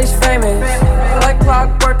everybody's famous. Like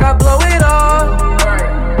clockwork, I blow it all,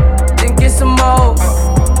 then get some more.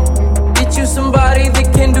 Get you somebody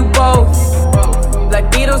that can do both. Black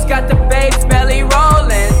Beatles got the babes belly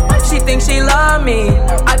rolling. She thinks she love me,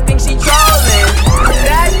 I think she trolling.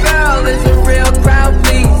 That girl is a real crowd,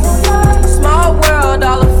 please. Small world,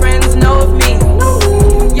 all her friends know of me.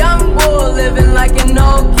 Young bull living like an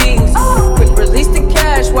old geese. Quick release the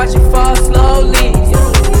cash, watch it fall slowly.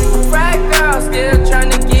 Frat girl still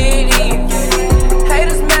tryna get even.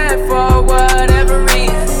 Haters mad for whatever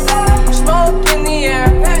reason. Smoke in the air,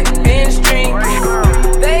 binge drinking.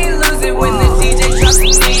 They lose it when the DJ drops the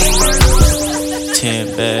beat.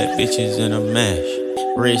 10 bad bitches in a mash.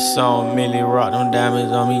 Wrist on Millie Rock, them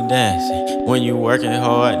diamonds on me dancing. When you working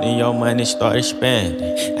hard, then your money start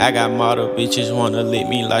expanding. I got model bitches wanna lick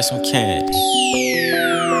me like some candy.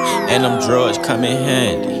 And them drugs come in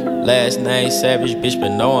handy. Last name Savage, bitch, but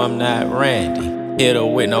no, I'm not Randy. Hit her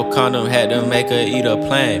with no condom, had to make her eat a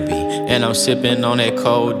Plan B. And I'm sipping on that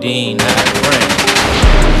codeine, not brandy.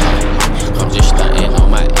 I'm just stunting on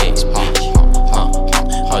my ex, bitch.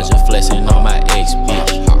 I'm just flexing on my ex,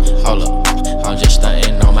 bitch. Hold up, I'm just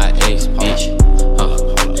stunting on my ex, bitch.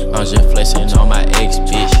 I'm just flexing on my ex,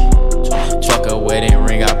 bitch. Fuck a wedding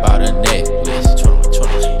ring, I bought a necklace.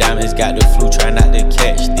 Diamonds got the flu, try not to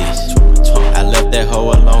catch this. I left that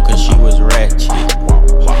hoe alone cause she was ratchet.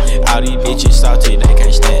 All these bitches salty, they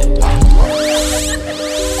can't stand it.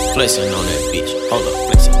 Flexing on that bitch, hold up,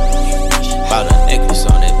 flexing on that bitch. Bought a necklace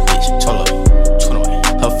on that bitch, told her.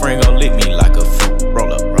 Her friend gon' lick me like a fruit.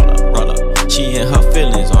 Roll up, roll up, roll up. She and her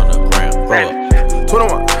feelings on the ground, roll up.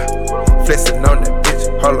 21, flexing on that bitch,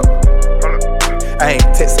 hold up. I ain't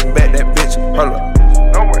texting back that bitch, hold up.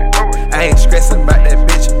 I ain't stressing about that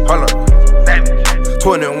bitch, hold up.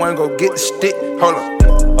 21, go get the stick, hold up.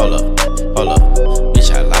 Hold up, hold up.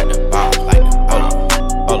 Bitch, I like the ball, like the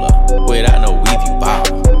hold up. Without no weave, you ball.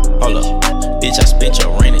 Hold up. Bitch, I spent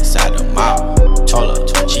your rent inside the mall. Hold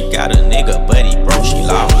up. She got a nigga, but he broke, she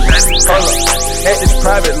lost. Hold up. At this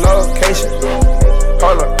private location.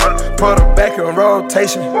 Hold up. Put her back in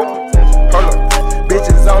rotation. Hold up.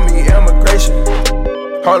 Bitches on me, immigration.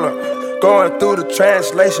 Hold up. Going through the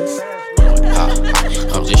translations.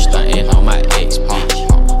 I'm just stunting on my ex, bitch.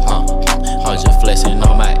 I'm just flexing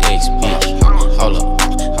on my ex, bitch. Hold up,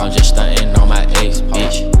 I'm just stunting on my ex,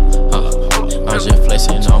 bitch. I'm just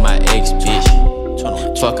flexing on my ex,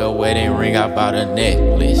 bitch. Fuck a wedding ring, I bought a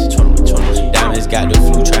necklace. Diamonds got the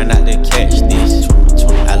flu, try not to catch this.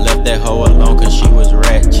 I left that hoe alone cause she was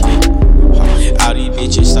ratchet. All these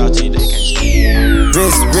bitches salty, they can't stand.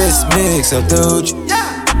 Wrist, mix up, dude.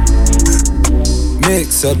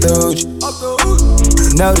 Mix up, dude.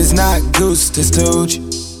 No, this not goose, this dude.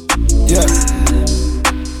 Yeah,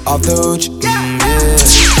 off dude. Yeah,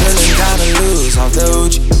 feeling kinda loose, off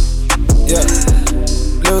dude. Yeah,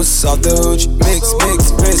 loose, off dude. Mix,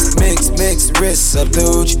 wrist up,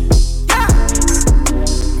 dude.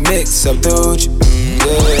 Mix up, dude.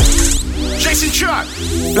 Yeah. Jason Chuck.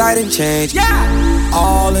 Flight and change. Yeah.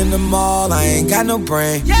 All in the mall, I ain't got no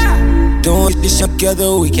brain. Yeah. Doing this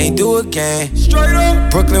together, we can't do it again. Straight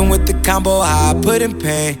up. Brooklyn with the combo, how I put in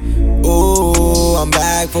pain. Ooh, I'm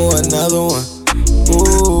back for another one.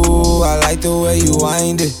 Ooh, I like the way you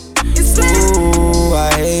wind it. Ooh,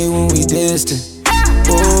 I hate when we distant.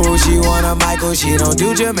 Ooh, she want a Michael, she don't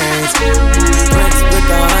do Jermaine's. Prince with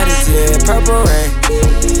the 100 tip, purple rain.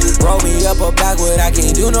 Roll me up or backward, I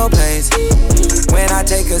can't do no planes. When I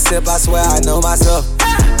take a sip, I swear I know myself.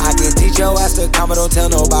 I can teach your ass to come, but don't tell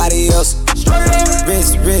nobody else.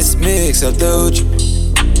 Wrist, mix up, dude.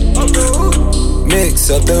 Mix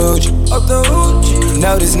up, dude.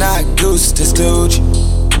 No, this not goose, this dude.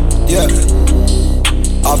 Yeah,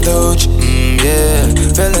 off dude. Yeah,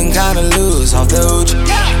 feeling kinda loose, off dude.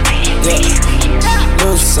 Yeah,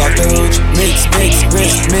 loose, off dude. Mix,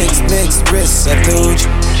 wrist up, dude.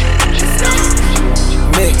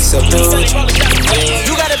 Mix up, dude.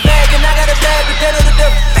 You got a bag and I got a bag, but they know the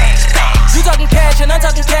difference. You talking cash and I'm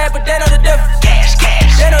talking cash, but they know the difference.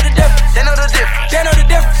 They know the difference. They know the difference. They know the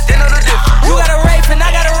difference. They know the difference. You got a rape and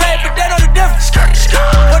I got a rape, but they know the difference.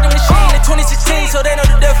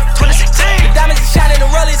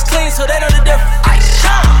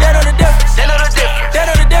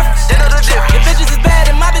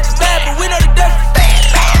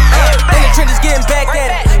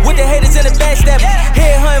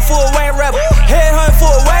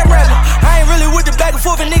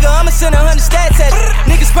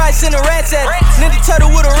 send the rats at it. Ninja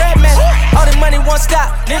Turtle with a rat mask. All the money won't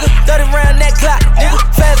stop, nigga. 30 round that clock, nigga.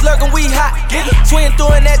 Fast lurking, we hot, nigga. Swing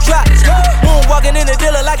through in that drop, nigga. Moon walking in the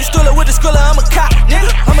dealer like a stroller with the stroller. I'm a cop,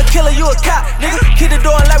 nigga. I'm a killer, you a cop, nigga. Kick the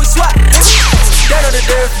door like we swap, nigga. They know the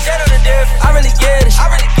difference. I really get it.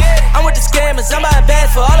 I'm with the scammers. I'm buying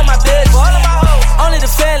bags for all of my bitches. Only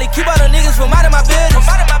the family. Keep all the niggas from out of my business.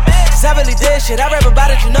 Cause I really did shit. I rap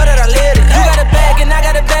about it. You know that I live it. You got a bag and I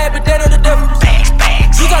got a bag, but they know the difference.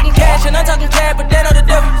 You talking cash and I'm talking cash, but they know the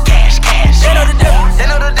difference. They know the difference. They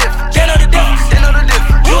know the difference. They know the difference. They know the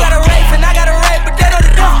difference. You got a rape and I got a rape, but they know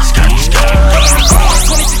the difference.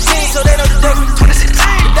 2016, so they know the difference. The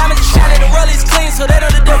diamonds are shining, the rollies clean, so they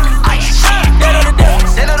know the difference. They know the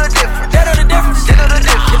difference. They know the difference. They know the difference. They know the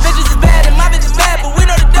difference. Your bitches is bad and my bitch is bad, but we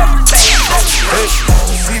know the difference. Hey,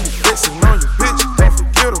 you see me flexing on your bitch, can't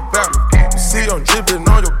forget about me. You see I'm dripping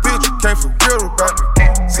on your bitch, you can't forget about me.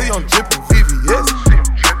 See I'm dripping VVS.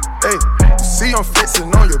 Hey, you see I'm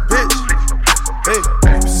flexing on your bitch. Hey,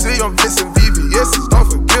 you see I'm flexing VVS, don't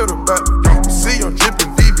forget about me. You see I'm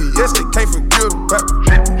dripping VVS, they can't forget about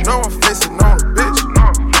me. You know I'm flexing on a bitch.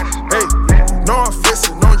 Hey, you know I'm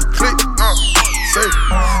flexing on your clique.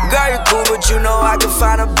 Girl, you cool, but you know I can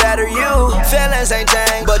find a better you. Feelings ain't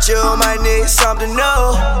changed, but you might need something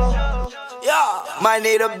new. Yeah, might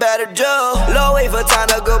need a better do. Louis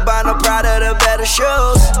Vuitton, a good buy, no Prada, the better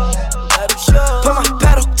shoes. Put my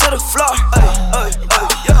pedal to the floor.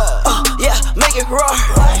 Yeah, make it roar.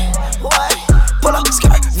 Pull up,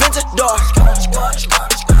 skirt, vintage door.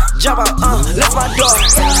 Jump out, lift my door.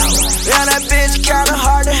 Yeah, that bitch kinda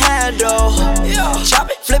hard to handle. Chop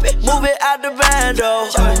it, flip it, move it out the bando.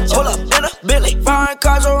 Pull up in a Bentley, foreign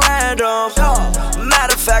cars are random.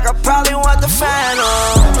 Matter of fact, I probably want the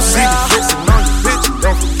Phantom. See me flexing on your bitch,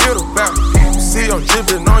 don't forget about me. See I'm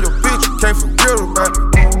dripping on your bitch, you can't forget about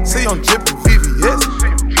me. See I'm dripping VVS.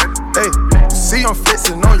 Hey, see I'm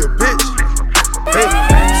flexing on your bitch. Hey,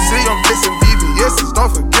 see I'm flexing VVS,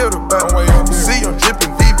 don't forget about me. See I'm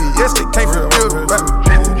dripping VVS, they can't forget about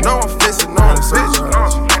me. You know I'm flexing on the bitch.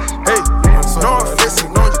 Hey, you know I'm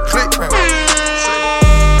flexing on your clique.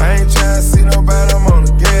 I ain't tryna see nobody, I'm on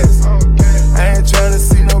the gas. I ain't tryna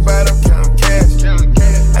see nobody, I'm counting cash.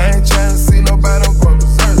 I ain't tryna see nobody, I'm going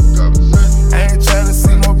berserk. I ain't tryna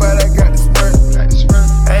see nobody, I got this work.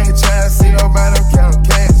 I ain't tryna see nobody, I'm counting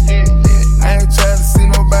cash. I ain't tryna see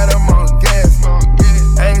nobody, I'm on the gas.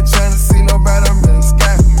 I ain't tryna see nobody, I'm in the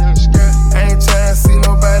sky. I ain't tryna see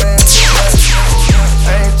nobody, I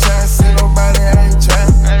ain't tryna see nobody, I ain't tryna.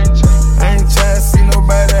 I ain't tryna see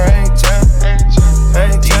nobody, I ain't tryna. I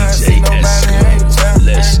ain't tryna see nobody, I ain't tryna.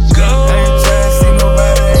 Let's go. I ain't tryna see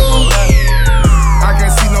nobody, I ain't blind. I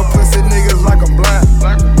can't see no pussy niggas like I'm blind.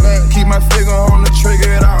 Keep my finger on the trigger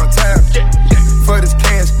at all times. For this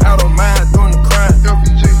cash, I don't mind doing the crime.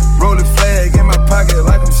 Rolling flag in my pocket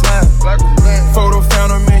like I'm slime. Photo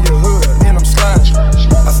found them in your hood, then I'm sliding.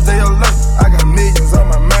 I stay alert, I got millions on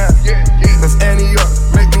my mind. Let's ante up,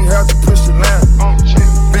 make me have to push the line.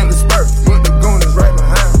 Bentley Spurt, with the goonies right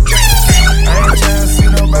behind. I ain't tryna see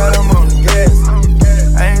nobody, I'm on the gas.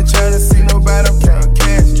 I ain't tryna see nobody, I'm counting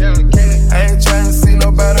cash. I ain't tryna see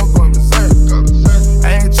nobody, I'm going berserk. I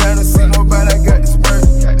ain't tryna see nobody, I got this work.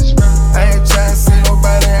 I ain't tryna see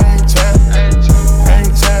nobody, I ain't tryna. I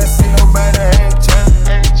ain't tryna see nobody, I ain't tryna.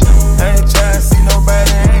 I ain't tryna see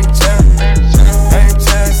nobody, I ain't tryna. I ain't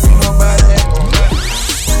tryna see nobody.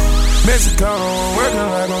 Mexicano, I'm working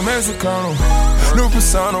like a Mexicano. New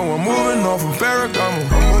persona, I'm moving on from Ferragamo.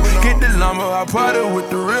 Get the lumber, I party with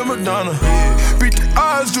the real Madonna. Beat the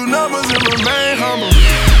odds, do numbers, and remain humble.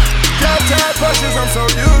 Got tired pushes, I'm so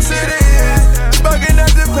used to this. Bugging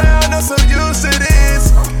at the pound, I'm so used to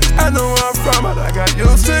this. I know where I'm from, but I got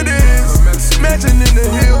used to this. Mansion in the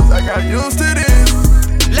hills, I got used to this.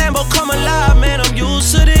 Lambo come alive, man, I'm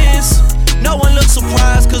used to this. No one looks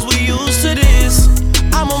surprised, cause we used to this.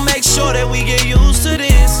 I'ma make sure that we get used to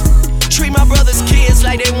this. Treat my brother's kids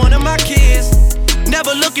like they one of my kids.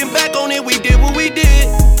 Never looking back on it, we did what we did.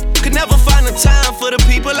 Could never find the time for the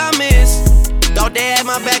people I miss. Thought they had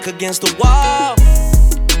my back against the wall.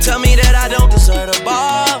 Tell me that I don't deserve the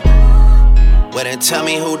ball. Well then tell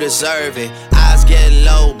me who deserve it. Eyes get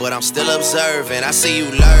low, but I'm still observing. I see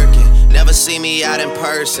you lurking. Never see me out in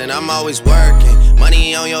person, I'm always working.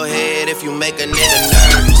 Money on your head if you make a nigga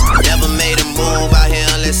nervous. Never made a move out here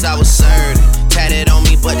unless I was certain. Tatted on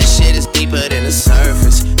me, but the shit is deeper than the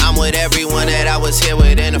surface. I'm with everyone that I was here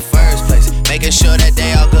with in the first place. Making sure that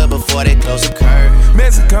they all good before they close the curtain.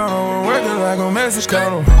 Mexicano, I'm working like a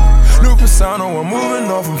Mexicano. New persona, I'm moving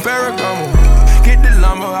on from Ferragamo. Get the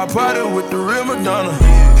lumber, I party with the real Madonna.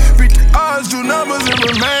 Beat the odds, do numbers, and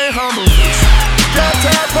remain humble. Drop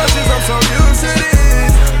top punches, I'm so used to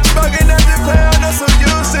this. Smoking at the cloud, I'm so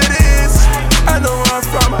used to this. I know where I'm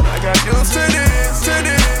from, and I got used to this, to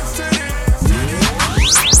this, to this.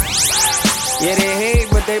 Yeah, they hate,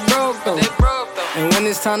 but they broke though. And when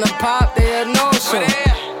it's time to pop, they had no show.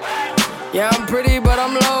 Yeah, I'm pretty, but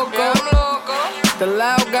I'm loco. The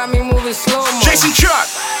loud got me moving slow-mo. JC Chuck.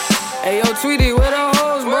 Hey, yo, Tweety, where the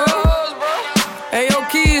hoes, bro? Hey, yo,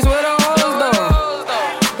 Keys, where the hoes,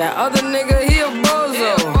 though? That other nigga, he a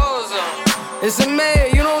bozo. It's a mayor,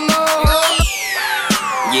 you don't know.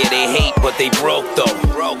 Yeah, they hate, but they broke though.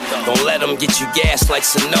 Don't let them get you gassed like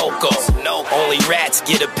Sunoco. Only rats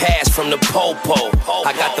get a pass from the popo.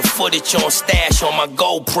 I got the footage on stash on my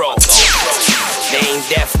GoPro. They ain't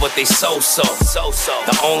deaf, but they so-so.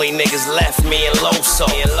 The only niggas left, me and Loso.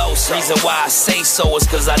 Reason why I say so is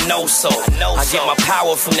cause I know so. I get my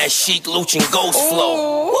power from that chic, Luch, and Ghost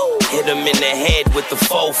flow. Hit him in the head with the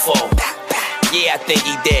fofo. Yeah, I think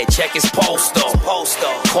he dead. Check his posto.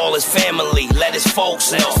 Call his family, let his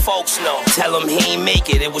folks know. Tell him he ain't make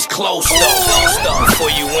it, it was close though. Before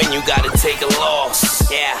you win, you gotta take a loss.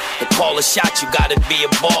 Yeah, to call a shot, you gotta be a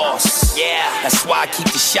boss. Yeah, that's why I keep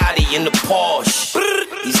the shotty in the Porsche.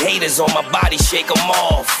 These haters on my body, shake them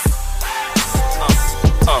off.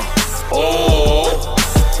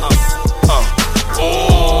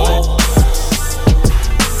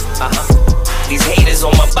 These haters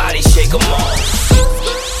on my body, shake them off.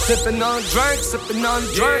 Sippin' on a drink, sippin' on a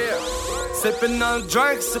drink. Sippin' on a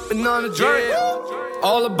drink, sippin' on a drink.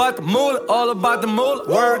 All about the moolah, all about the moolah.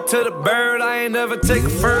 Word to the bird, I ain't never take a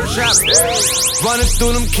first shot. Running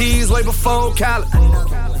through them keys way before Cali.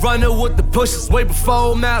 Running with the pushes way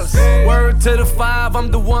before Malice. Word to the 5, I'm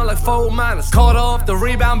the one like 4 minus. Caught off the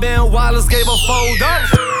rebound, Ben Wallace gave her $4.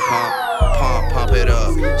 Pump it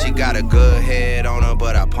up. She got a good head on her,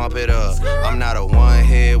 but I pump it up. I'm not a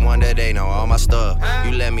one-hit wonder, they know all my stuff.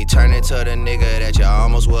 You let me turn into the nigga that you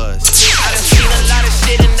almost was. I done seen a lot of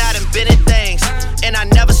shit and I done been in things. And I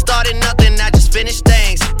never started nothing, I just finished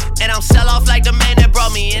things. And I'm sell off like the man that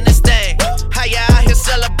brought me in this thing. How you out here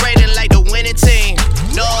celebrating like the winning team?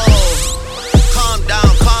 No, calm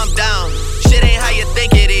down. Shit ain't how you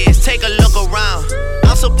think it is, take a look around.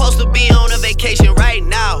 I'm supposed to be on a vacation right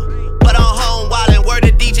now, but I'm home wildin', word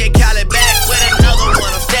to DJ Khaled, back with another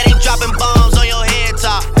one. I'm steady dropping bombs on your head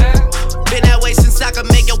top. Been that way since I could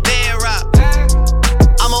make your bed rock.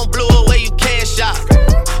 I'm on blue away, you can't shop.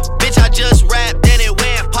 Bitch, I just rapped, then it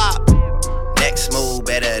went pop. Next move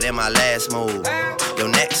better than my last move. Your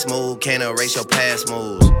next move can't erase your past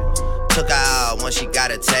moves. Took her out when she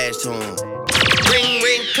got attached to him. Ring,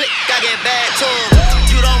 ring, click, I get back to him.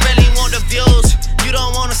 You don't really want the views. You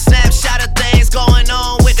don't want a snapshot of things going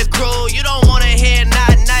on with the crew. You don't wanna hear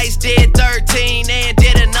Not Nice did 13 and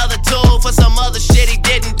did another 2 for some other shit he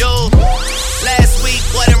didn't do. Last week,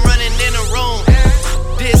 wasn't running in the room.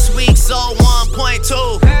 This week, sold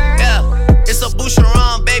 1.2. Yeah, it's a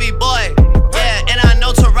Boucheron, baby boy. Yeah, and I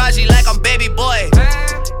know Taraji like I'm baby boy.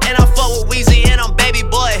 And I fuck with Weezy and I'm baby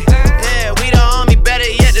boy. Yeah, we the army, better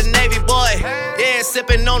yet the Navy boy. Yeah,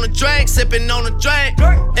 sippin' on a drink, sippin' on a drink.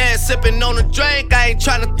 Yeah, sippin' on a drink, I ain't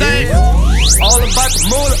tryna think. All about the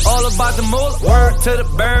moolah, all about the moolah. Word to the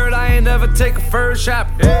bird, I ain't never take a first shot.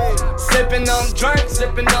 Sippin' on a drink,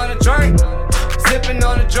 sippin' on a drink. Sippin'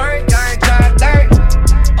 on a drink, I ain't tryna think.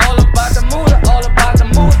 All about the moolah, all about the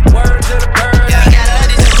moolah. Word to the bird.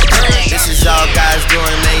 This is all God's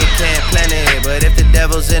doing, man, you can't plan it. But if the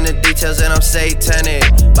devil's in the details, then I'm satanic.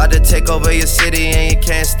 About to take over your city and you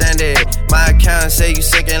can't stand it. My accountant say you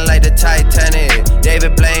sinking like the Titanic.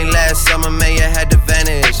 David Blaine last summer, man, you had to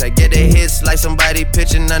vanish. I get the hits like somebody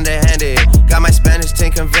pitching underhanded. Got my Spanish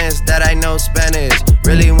team convinced that I know Spanish.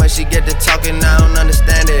 Really, when she get to talking, I don't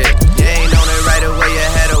understand it. You ain't on it right away, you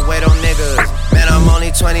had to wait on niggas. Man, I'm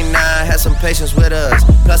only 29, had some patience with us.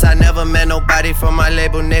 Plus, I never met nobody from my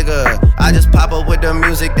label, nigga. I just pop up with the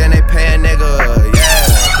music, then they pay a nigga, yeah.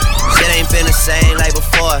 Shit ain't been the same like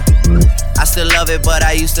before. I still love it, but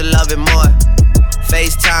I used to love it more.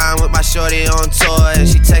 FaceTime with my shorty on tour, and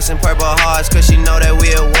she texting purple hearts, cause she know that we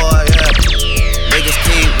at war, yeah. Niggas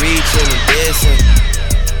keep reaching and dissing.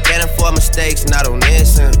 Can't afford mistakes, not on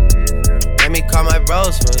listen. Make me call my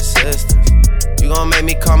bros for assistance. You gon' make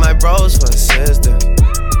me call my bros for assistance.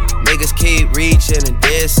 Niggas keep reaching and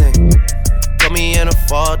dissing. Put me in a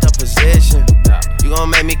fucked up position. You gon'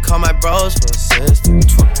 make me call my bros for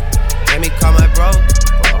assistance. Make me call my bros.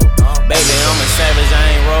 Baby, I'm a savage, I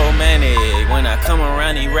ain't romantic. When I come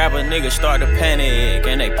around, these rapper niggas start to panic.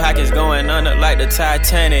 And they pockets going under like the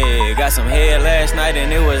Titanic. Got some head last night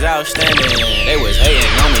and it was outstanding. They was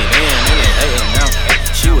hating on me then, and they hating now.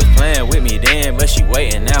 She was playing with me then, but she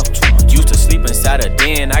waiting now. Used to sleep inside a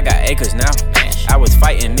den, I got acres now. I was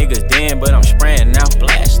fighting niggas then, but I'm spraying now.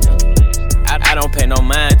 Blasting. I don't pay no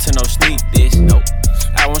mind to no sneak this. Nope.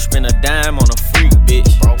 I won't spend a dime on a freak,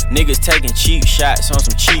 bitch. Niggas taking cheap shots on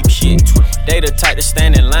some cheap shit. They the type to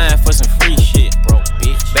stand in line for some free shit, bro.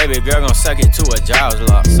 Bitch. Baby girl gon' suck it to a jaws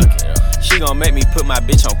lock. Suck it up. She gon' make me put my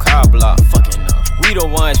bitch on car block. Fucking up. We the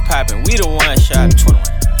ones poppin', we the ones shopping.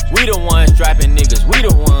 We the ones dropping niggas, we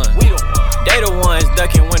the ones. They the ones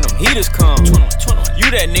ducking when them heaters come. You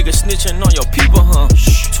that nigga snitching on your people, huh?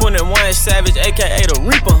 21 Savage, aka the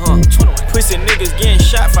Reaper, huh? Pussy niggas getting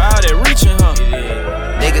shot for all that reaching, huh?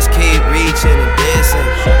 Niggas keep reaching and dissing.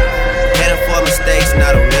 Can't afford mistakes,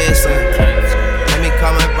 not a listen. Let me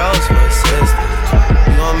call my bros for assistance.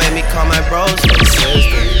 You gon' make me call my bros for assistance.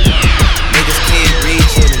 Niggas keep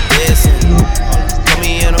reaching and dissing. Put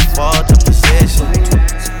me in a faulty position.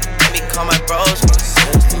 Let me call my bros for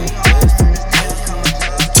assistance.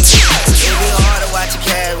 It be hard to watch your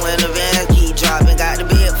cash when the van keep dropping. Got the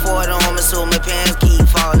big Ford on me, so my pants keep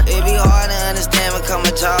falling. It be hard to understand when come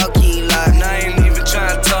my jaw keep locking. I ain't even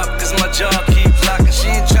trying to talk, cause my jaw keep locking. She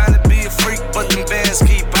ain't trying to be a freak, but them bands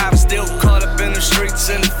keep popping. Still caught up in the streets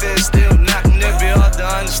and the feds still knocking. It be hard to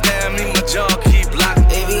understand me, my jaw keep locking.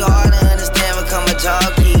 It be hard to understand when come my jaw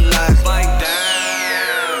keep locking. Bite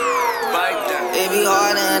down, bite down. It be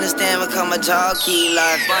hard to understand when come my jaw keep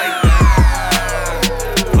locking. Bite down,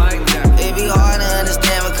 bite down. It be hard to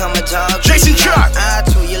understand when come my jaw keep Jason Chuck. I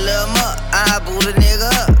chew your little muck, I boot a nigga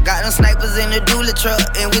up. Got them snipers in the dually truck,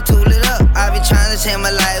 and we tool it up. I been trying to change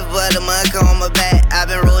my life, but the monkey on my back. I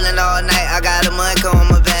been rolling all night, I got a monkey on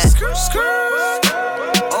my back.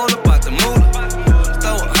 All about the moolah.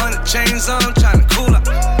 Throw 100 chains on, tryna cool up.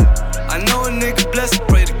 I know a nigga blessed,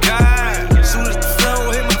 pray to God. Soon as the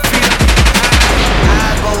flow hit my feet,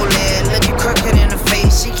 I bowling, looking crooked in the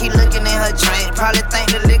face. She keep looking in her drink, probably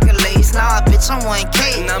think the liquor lace. Nah, bitch, I'm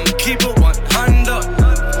 1K. and I'ma keep it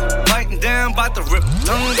 100. Biting down, bout to rip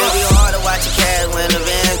tongue It up. be hard to watch your cash when the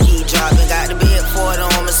van keep dropping. Got the big Ford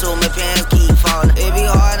on me, so my pants keep falling. It be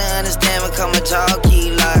hard to understand when come my jaw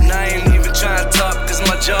keep locking. And I ain't even trying to talk, cause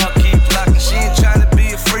my jaw keep locking. She ain't trying to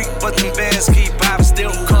be a freak, but them bands keep popping.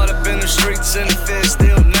 Still caught up in the streets and the feds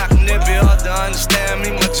still knocking. It be hard to understand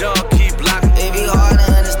me, my jaw keep locking. It be hard to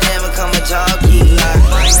understand when come my jaw keep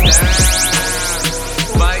locking. Bite down,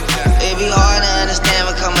 bite down. It be hard to understand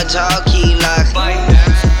when come my jaw keep locking. Bite down,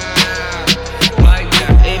 bite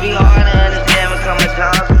down. It be hard to understand when come my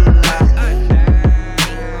jaw keep locking.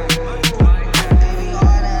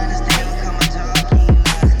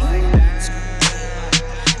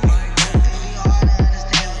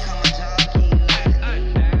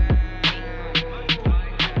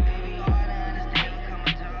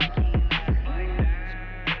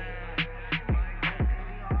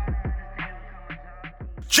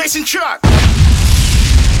 Jason Chuck.